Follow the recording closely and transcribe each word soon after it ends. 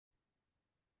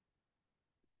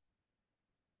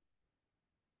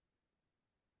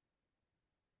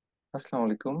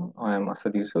Assalamu alaikum. I am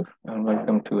Asad Yusuf and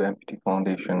welcome to MPT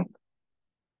Foundation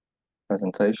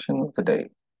presentation of the day.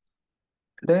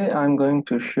 Today I'm going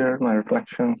to share my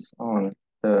reflections on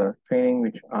the training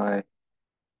which I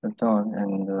have done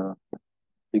in the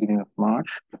beginning of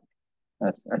March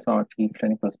as SRT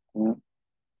Clinical School,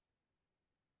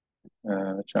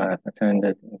 which I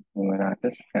attended in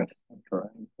Humanities Cancer Center.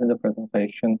 This is a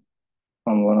presentation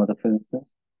from one of the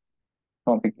physicists.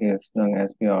 Topic is lung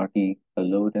SBRT, the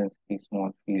low density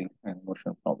small field and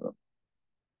motion problem.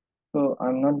 So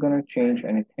I'm not going to change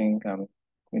anything. I'm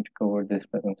going to cover this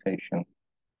presentation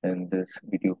in this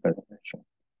video presentation.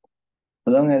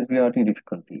 Lung SBRT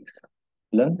difficulties.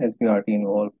 Lung SBRT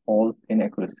involve all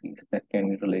inaccuracies that can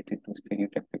be related to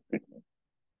stereotactic treatment.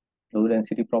 Low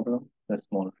density problem, the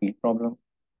small field problem,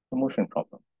 the motion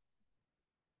problem,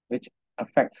 which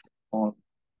affects on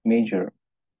major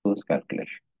dose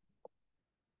calculation.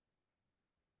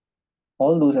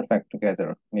 All those effects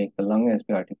together make the lung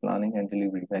SBRT planning and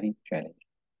delivery very challenging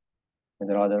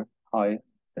with rather high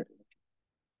uncertainty.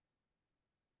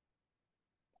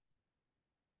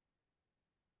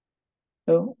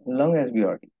 So, lung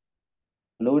SBRT,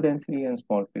 low density and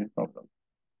small field problem.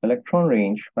 Electron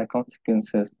range, by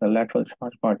consequences, the lateral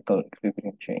charge particle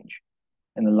equilibrium change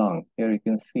in the lung. Here you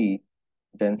can see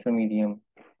denser medium,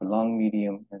 the long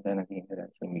medium, and then again the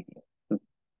denser medium. The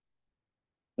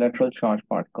lateral charge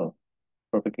particle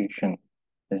propagation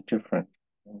is different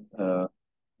in the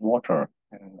water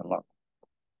and in the lung.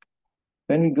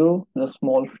 When we go to the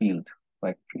small field,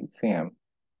 like 3 cm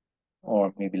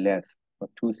or maybe less, or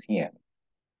 2 cm,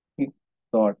 we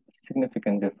got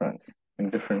significant difference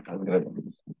in different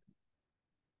algorithms.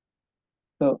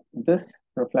 So this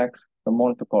reflects the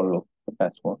Monte Carlo, the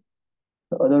best one.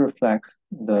 The other reflects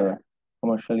the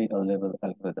commercially available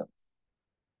algorithm.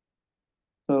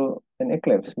 So in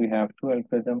Eclipse, we have two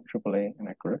algorithms, AAA and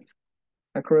Icarus.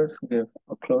 Icarus give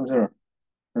a closer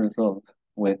result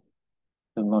with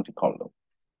the Monte Carlo.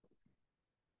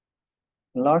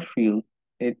 In large field,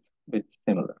 it's a bit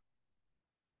similar.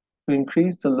 To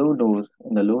increase the low dose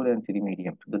in the low density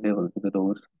medium to the level to the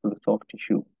dose to the soft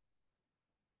tissue,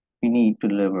 we need to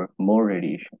deliver more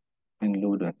radiation in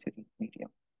low density medium.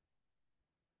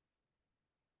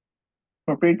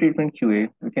 For pre-treatment QA,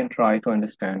 we can try to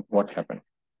understand what happened.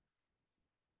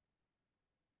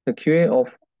 The QA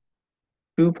of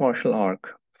two partial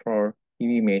arc for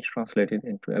UV image translated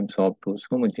into absorbed dose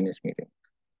homogeneous medium.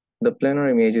 The planar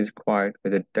image is required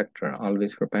with a detector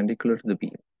always perpendicular to the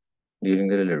beam during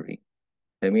the delivery.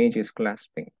 The image is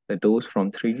clasping the dose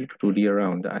from 3D to 2D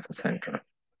around the isocenter.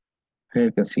 Here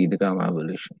you can see the gamma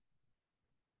evolution.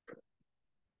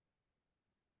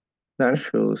 That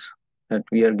shows that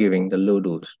we are giving the low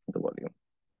dose to the volume.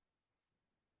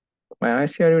 By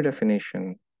ICRU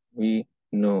definition, we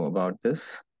know about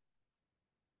this.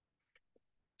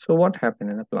 So what happened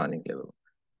in the planning level?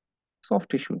 Soft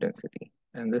tissue density,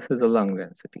 and this is a lung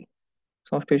density.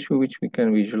 Soft tissue which we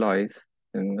can visualize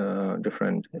in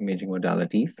different imaging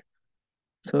modalities.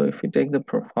 So if we take the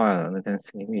profile and the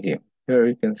density medium, here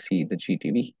you can see the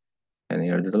GTV and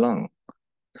here is the lung.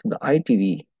 So the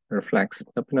ITV reflects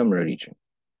the penumbra region.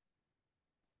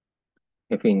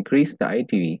 If we increase the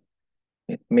ITV,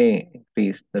 it may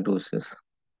increase the doses,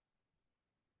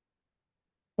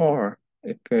 or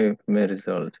it may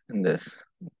result in this.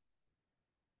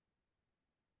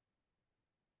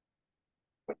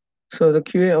 So the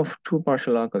QA of two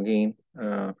partial arc again,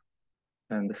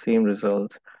 and the same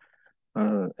results.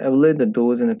 Evaluate the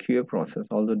dose in the QA process,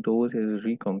 although dose is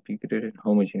recomputed in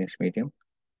homogeneous medium.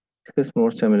 This is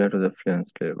more similar to the fluence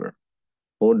deliver.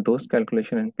 Both dose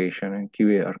calculation and patient and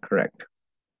QA are correct.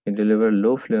 We deliver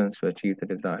low fluence to achieve the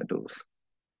desired dose.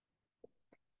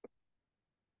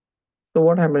 So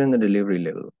what happened in the delivery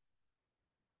level?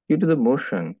 Due to the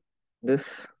motion,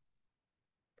 this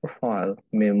profile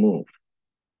may move.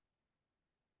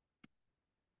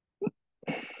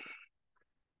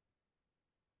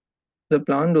 The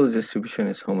planned dose distribution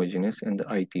is homogeneous in the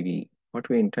ITV, what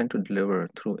we intend to deliver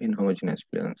through inhomogeneous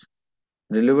fluence.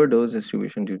 Delivered dose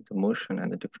distribution due to the motion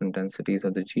and the different densities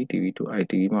of the GTV to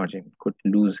ITV margin could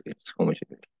lose its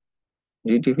homogeneity.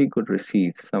 GTV could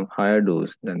receive some higher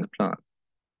dose than the plan.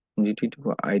 GT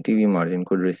to ITV margin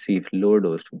could receive lower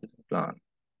dose to the plan.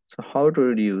 So how to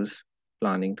reduce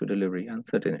planning to delivery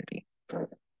uncertainty? So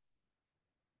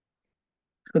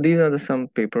these are some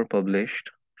paper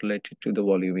published related to the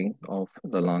voluming of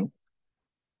the lung.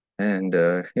 And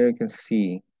here you can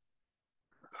see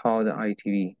how the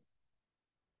ITV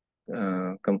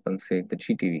compensate the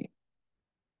GTV.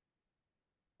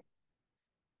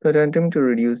 The attempt to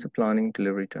reduce the planning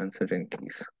delivery to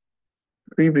uncertainties.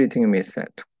 Free breathing image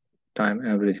set. time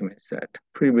average may set,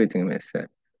 free breathing may set.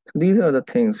 So these are the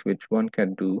things which one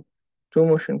can do. Two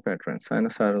motion patterns,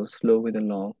 sinusoidal slow with a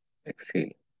long exhale.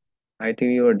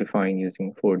 ITV were defined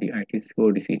using 4D IT,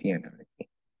 4D CT analogy.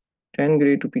 10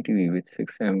 gray to PTV with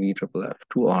 6 MV triple F,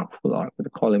 2 arc, full arc with a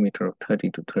collimeter of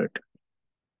 30 to 30.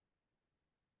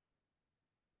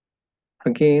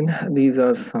 Again, these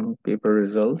are some paper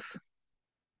results,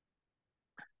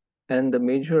 and the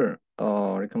major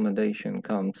recommendation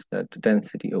comes that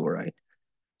density override.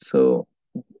 So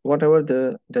whatever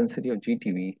the density of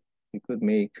GTV, you could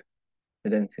make the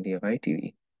density of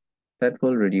ITV. That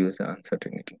will reduce the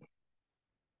uncertainty.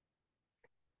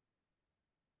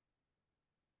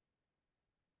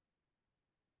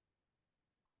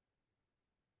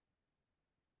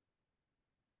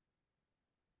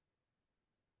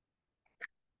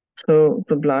 So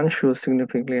the plan shows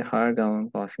significantly higher gallon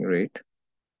passing rate.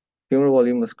 Tumor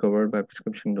volume was covered by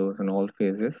prescription dose in all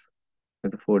phases,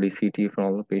 with the 4D CT for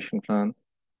all the patient plan,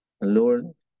 a lower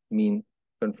mean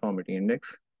conformity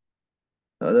index.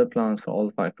 The other plans for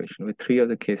all 5 patients, with 3 of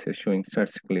the cases showing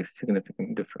statistically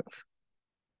significant difference.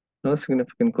 No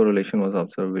significant correlation was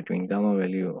observed between gamma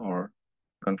value or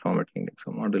conformity index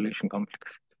or modulation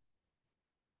complexity.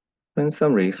 So in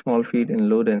summary, small field in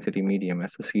low density medium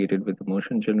associated with the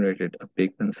motion generated a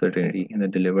big uncertainty in the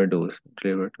delivered dose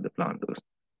delivered to the plant dose.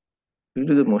 Due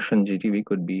to the motion, GTV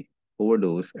could be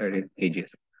overdosed at its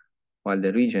edges, while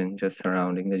the region just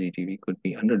surrounding the GTV could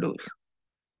be underdosed.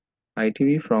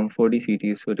 ITV from 4D CT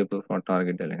is suitable for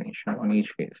target delineation on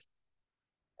each phase.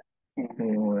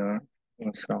 So,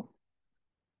 so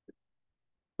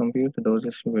compute the dose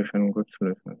distribution, good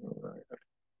solution.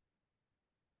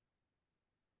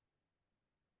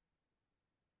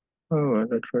 However,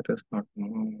 the truth is not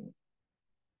known.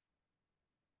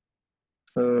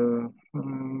 So,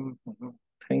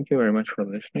 thank you very much for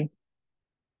listening.